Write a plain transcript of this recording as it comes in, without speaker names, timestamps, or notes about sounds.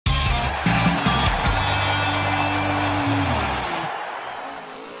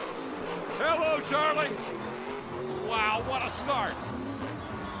start.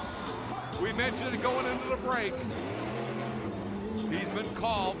 We mentioned it going into the break. He's been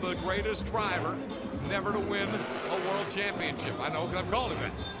called the greatest driver never to win a world championship. I know because I've called him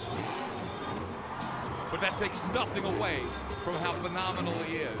that. But that takes nothing away from how phenomenal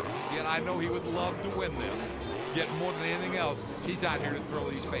he is. Yet I know he would love to win this. Yet more than anything else, he's out here to thrill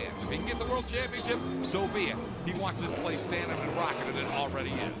these fans. If he can get the world championship, so be it. He wants this place standing and rocking, and it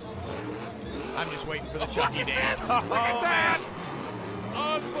already is. I'm just waiting for the Chucky dance. Look at that!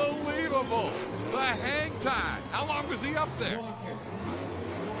 Unbelievable. The hang time. How long was he up there?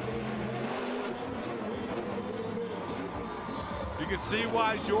 You can see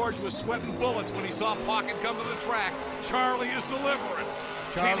why George was sweating bullets when he saw Pauken come to the track. Charlie is delivering.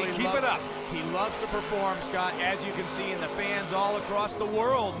 Charlie, can he keep it up? He loves to perform, Scott, as you can see, and the fans all across the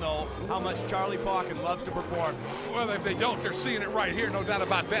world know how much Charlie Pauken loves to perform. Well, if they don't, they're seeing it right here. No doubt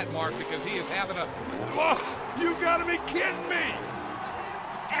about that, Mark, because he is having a... Oh, you gotta be kidding me!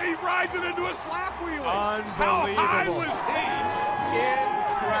 And he rides it into a slap wheelie. Unbelievable. How high was he?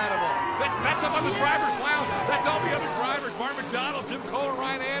 Incredible. That's up on the driver's lounge. That's all the other drivers. Mark McDonald, Jim Koehler,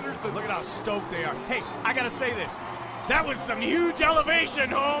 Ryan Anderson. Look at how stoked they are. Hey, I gotta say this. That was some huge elevation,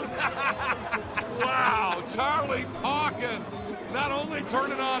 Holmes. Wow, Charlie Pauken not only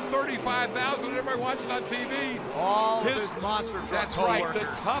turning on 35,000, everybody watching on TV. All his monster truck That's co-workers.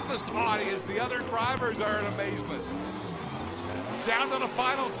 right, the toughest audience. The other drivers are in amazement. Down to the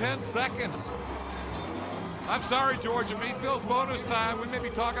final 10 seconds. I'm sorry, George, if he feels bonus time, we may be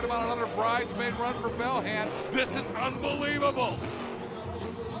talking about another bridesmaid run for Bellhand. This is unbelievable.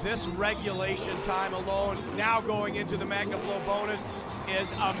 This regulation time alone, now going into the MagnaFlow bonus,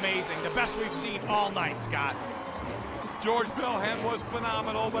 is amazing. The best we've seen all night, Scott. George Bellhand was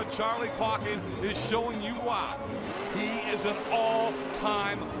phenomenal, but Charlie Pauken is showing you why. He is an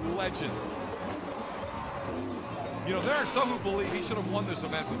all-time legend. You know, there are some who believe he should have won this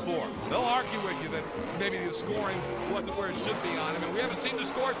event before. They'll argue with you that maybe the scoring wasn't where it should be on him, and we haven't seen the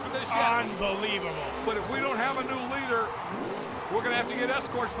scores for this yet. Unbelievable. But if we don't have a new leader, we're going to have to get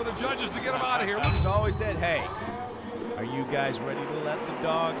escorts for the judges to get them out of here. She's always said, hey, are you guys ready to let the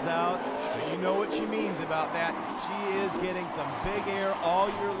dogs out? So you know what she means about that. She is getting some big air all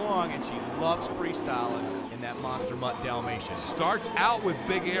year long, and she loves freestyling in that Monster Mutt Dalmatian. Starts out with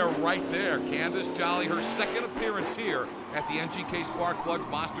big air right there. Candice Jolly, her second appearance here at the NGK Spark Plugs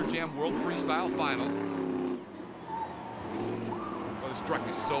Monster Jam World Freestyle Finals. Well, this truck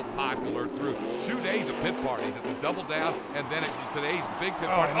is so popular through 2 days of pit parties at the Double Down, and then at today's big pit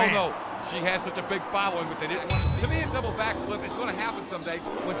party. Oh no, she has such a big following, but they didn't want to. To me, a double backflip is going to happen someday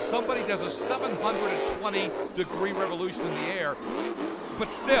when somebody does a 720-degree revolution in the air.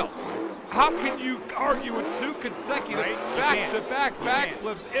 But still, how can you argue with two consecutive back-to-back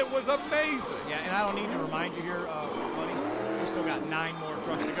backflips? It was amazing. Yeah, and I don't need to remind you here, buddy, we still got 9 more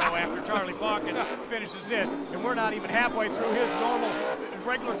trucks to go after Charlie Pauken finishes this, and we're not even halfway through his normal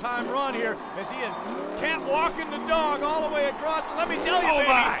regular time run here as he is catwalking the dog all the way across. Let me tell you,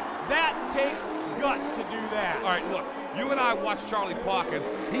 baby, that takes guts to do that. All right, look, you and I watched Charlie Pauken.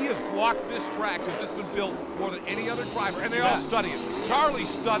 He has walked this track since it's been built more than any other driver, and they all study it. Charlie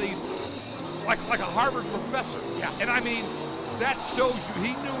studies like a Harvard professor. Yeah. And I mean, that shows you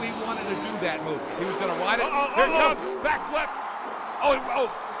he knew he wanted to do that move. He was going to ride it. Here it comes, backflip.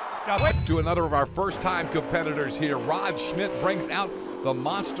 Now to another of our first-time competitors here. Rod Schmidt brings out the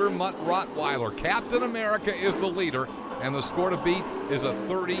Monster Mutt Rottweiler. Captain America is the leader, and the score to beat is a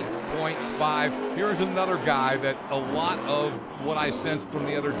 30.5. Here's another guy that a lot of what I sensed from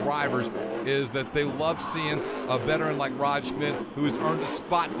the other drivers is that they love seeing a veteran like Rod Schmidt, who has earned a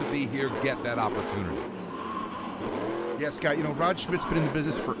spot to be here, get that opportunity. Yeah, Scott, you know, Rod Schmidt's been in the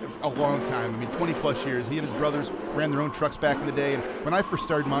business for a long time. I mean, 20-plus years. He and his brothers ran their own trucks back in the day. And when I first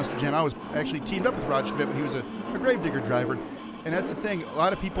started Monster Jam, I was actually teamed up with Rod Schmidt when he was a gravedigger driver. And that's the thing. A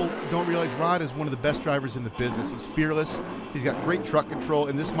lot of people don't realize Rod is one of the best drivers in the business. He's fearless. He's got great truck control.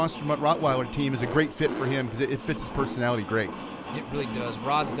 And this Monster Mutt Rottweiler team is a great fit for him because it fits his personality great. It really does.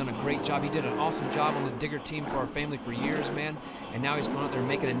 Rod's done a great job. He did an awesome job on the digger team for our family for years, man. And now he's going out there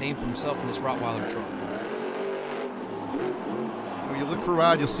making a name for himself in this Rottweiler truck. When you look for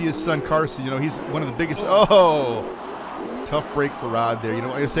Rod, you'll see his son Carson. You know, he's one of the biggest. Oh, tough break for Rod there. You know,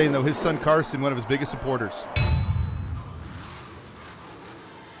 like I was saying, though, his son Carson, one of his biggest supporters.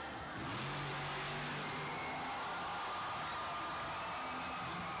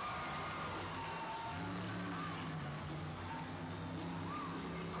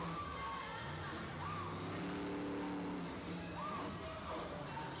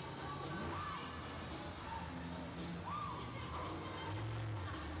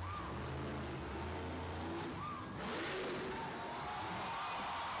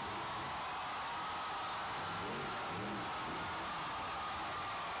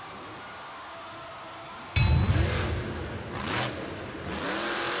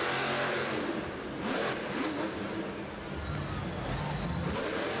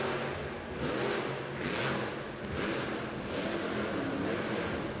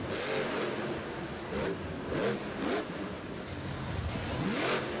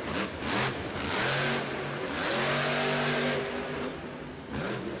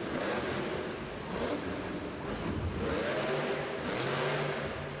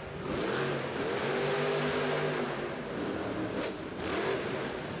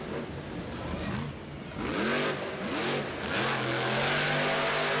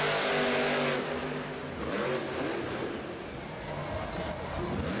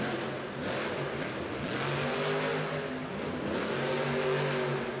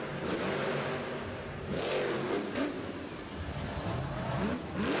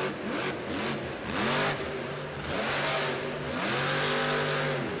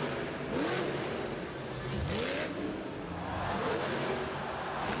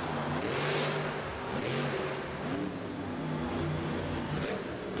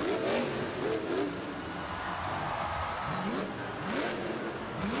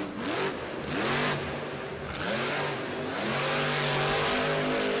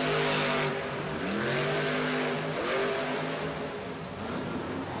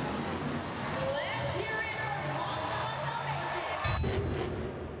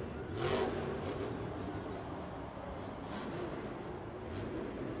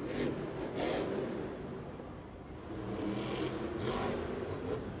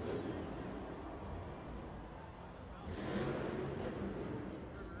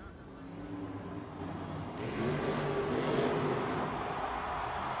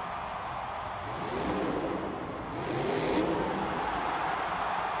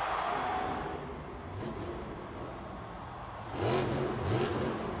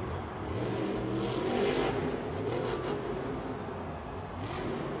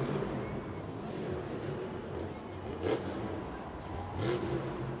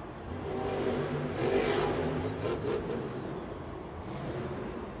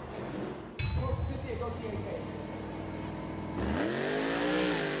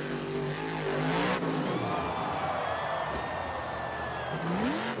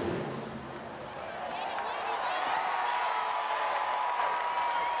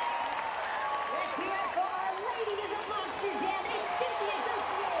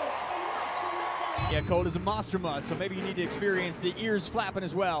 Yeah, Colt is a Monster Mutt, so maybe you need to experience the ears flapping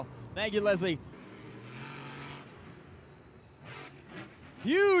as well. Thank you, Leslie.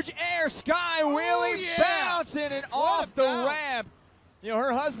 Huge air sky wheelie, bouncing and off the ramp. You know,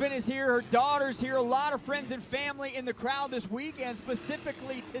 her husband is here, her daughter's here, a lot of friends and family in the crowd this weekend,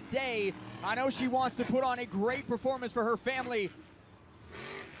 specifically today. I know she wants to put on a great performance for her family.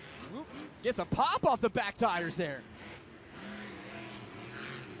 Gets a pop off the back tires there.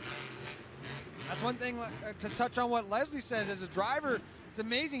 That's one thing to touch on what Leslie says as a driver. It's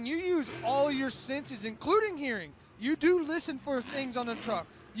amazing. You use all your senses, including hearing. You do listen for things on the truck.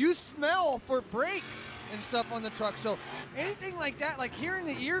 You smell for brakes and stuff on the truck. So anything like that, like hearing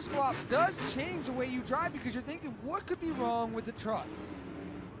the ears flop, does change the way you drive because you're thinking, what could be wrong with the truck?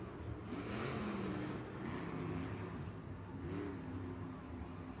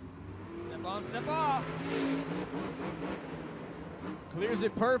 Step on, step off. Clears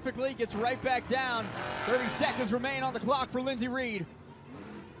it perfectly, gets right back down. 30 seconds remain on the clock for Linsey Read.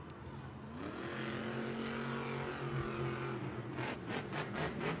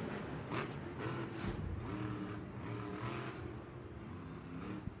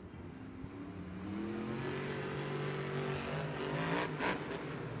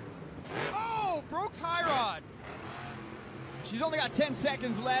 Broke tie rod. She's only got 10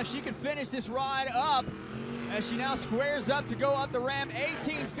 seconds left. She can finish this ride up as she now squares up to go up the ramp.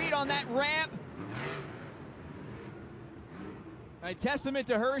 18 feet on that ramp. A testament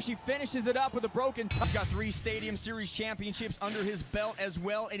to her. She finishes it up with a broken tie. He's got 3 Stadium Series championships under his belt as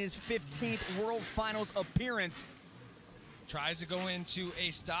well in his 15th World Finals appearance. Tries to go into a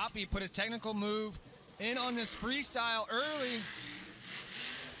stop. He put a technical move in on this freestyle early.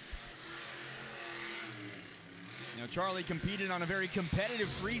 You know, Charlie competed on a very competitive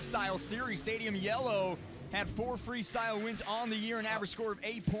freestyle series. Stadium Yellow had 4 freestyle wins on the year, an average score of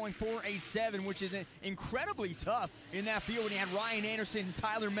 8.487, which is incredibly tough in that field when you had Ryan Anderson,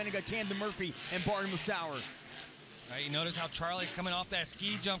 Tyler Menega, Camden Murphy, and Barton Musauer. You notice how Charlie coming off that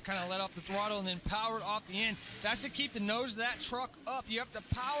ski jump kind of let off the throttle and then powered off the end. That's to keep the nose of that truck up. You have to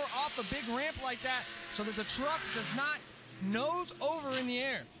power off a big ramp like that so that the truck does not nose over in the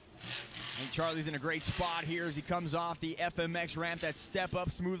air. And Charlie's in a great spot here as he comes off the FMX ramp, that step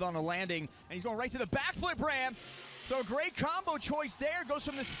up smooth on the landing, and he's going right to the backflip ramp. So a great combo choice there. Goes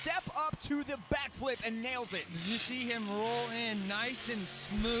from the step up to the backflip and nails it. Did you see him roll in nice and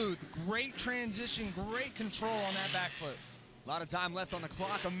smooth? Great transition, great control on that backflip. A lot of time left on the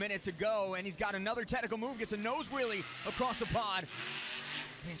clock, a minute to go, and he's got another technical move, gets a nose wheelie across the pod.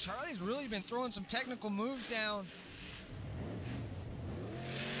 I mean, Charlie's really been throwing some technical moves down.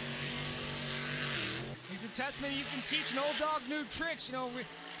 He's a testament. You can teach an old dog new tricks, you know.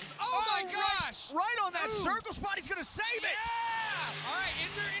 Oh my gosh! Right on that circle spot, he's gonna save it! Yeah! All right,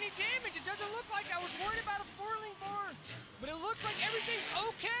 is there any damage? It doesn't look like. I was worried about a four-link bar, but it looks like everything's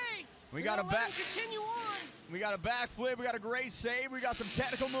okay. We got a back. Continue on. We got a backflip. We got a great save. We got some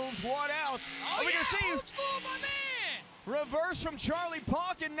technical moves. What else? Oh, we yeah, gonna see old school, my man. Reverse from Charlie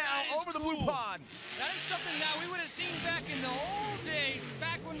Pauken now over the blue pod. That is something that we would have seen back in the old days,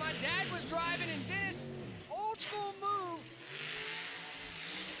 back when my dad was driving and Dennis. Old school move.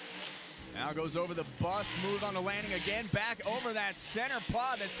 Now goes over the bus, smooth on the landing again, back over that center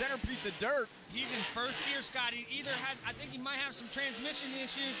pod, that center piece of dirt. He's in first gear, Scott. He either has, I think he might have some transmission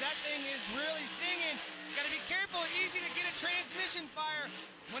issues. That thing is really singing. He's got to be careful. Easy to get a transmission fire.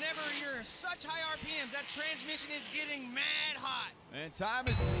 Whenever you're such high RPMs, that transmission is getting mad hot. And time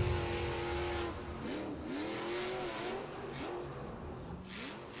is...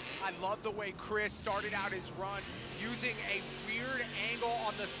 I love the way Chris started out his run using a weird angle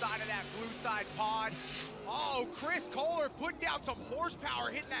on the side of that blue side pod. Oh, Chris Koehler putting down some horsepower,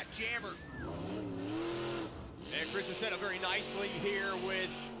 hitting that jammer. And Chris has set up very nicely here with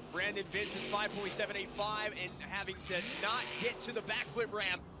Brandon Vincent's 5.785 and having to not get to the backflip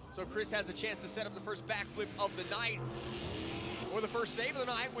ramp. So Chris has a chance to set up the first backflip of the night, or the first save of the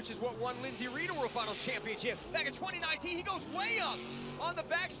night, which is what won Linsey Read a World Finals championship. Back in 2019, he goes way up on the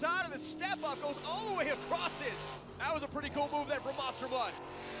backside of the step up, goes all the way across it. That was a pretty cool move there from Monster Mutt.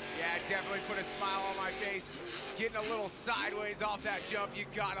 Yeah, definitely put a smile on my face. Getting a little sideways off that jump, you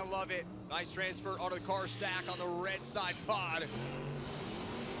gotta love it. Nice transfer onto the car stack on the red side pod.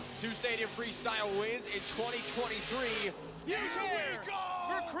 2 Stadium Freestyle wins in 2023. Huge hair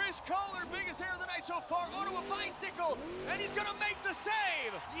for Chris Koehler, biggest hair of the night so far, onto a bicycle, and he's gonna make the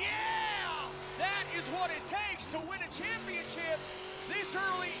save. Yeah! That is what it takes to win a championship this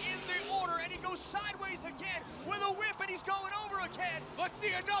early in the order, and he goes sideways again with a whip, and he's going over again. Let's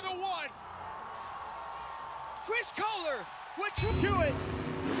see another one. Chris Koehler with to it.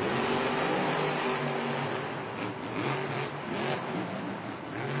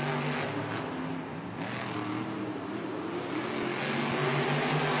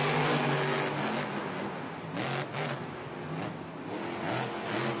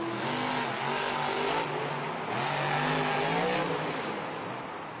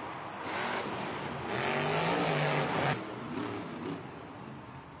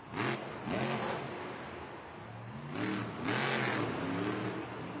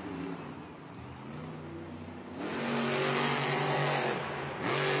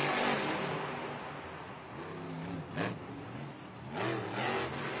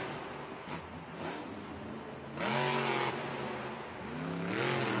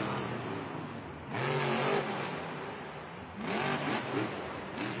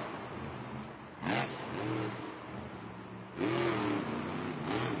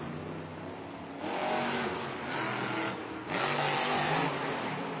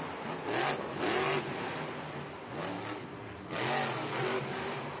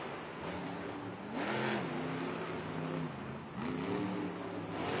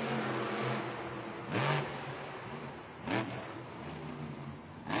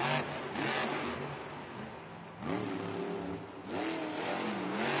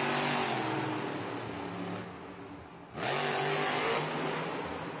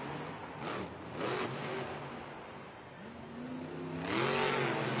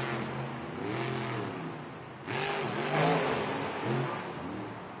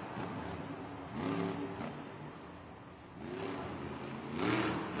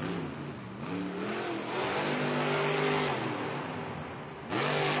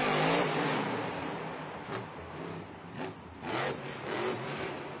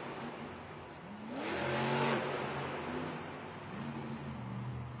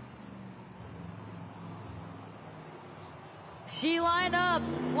 She lines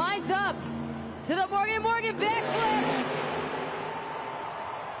up to the Morgan backflip.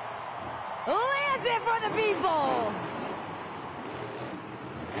 Lands it for the people.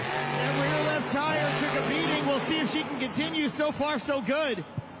 And rear left tire took a beating. We'll see if she can continue. So far, so good.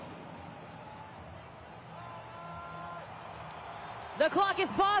 The clock is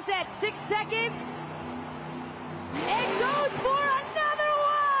paused at 6 seconds. It goes for another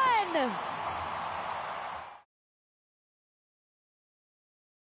one.